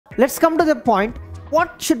let's come to the point.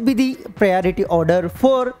 What should be the priority order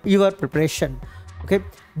for your preparation? Okay,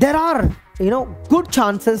 there are good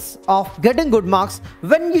chances of getting good marks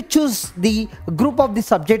when you choose the group of the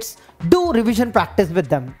subjects. Do revision practice with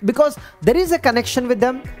them, because there is a connection with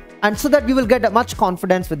them, and so that you will get a much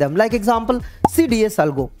confidence with them. Like example, CDS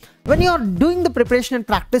Algo. When you are doing the preparation and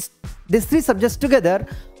practice these three subjects together,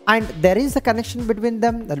 and there is a connection between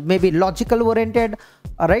them, maybe logical oriented,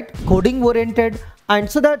 right, coding oriented, and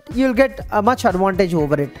so that you'll get a much advantage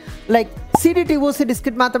over it. Like CDTOC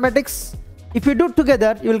discrete mathematics, if you do it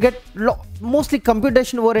together, you will get mostly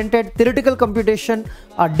computation oriented, theoretical computation,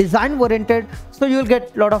 design oriented, so you will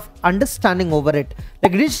get a lot of understanding over it.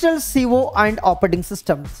 Like digital CO and operating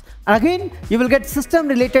systems, and again you will get system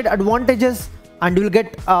related advantages, and you will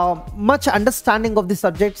get much understanding of the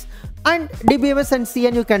subjects. And DBMS and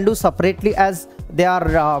CN you can do separately, as they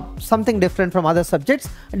are something different from other subjects.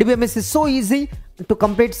 DBMS is so easy to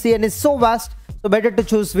complete, CN is so vast, so better to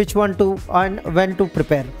choose which one to and when to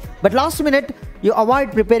prepare. But last minute you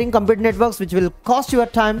avoid preparing computer networks, which will cost your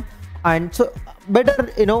time, and so better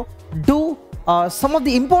do some of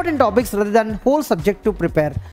the important topics rather than whole subject to prepare.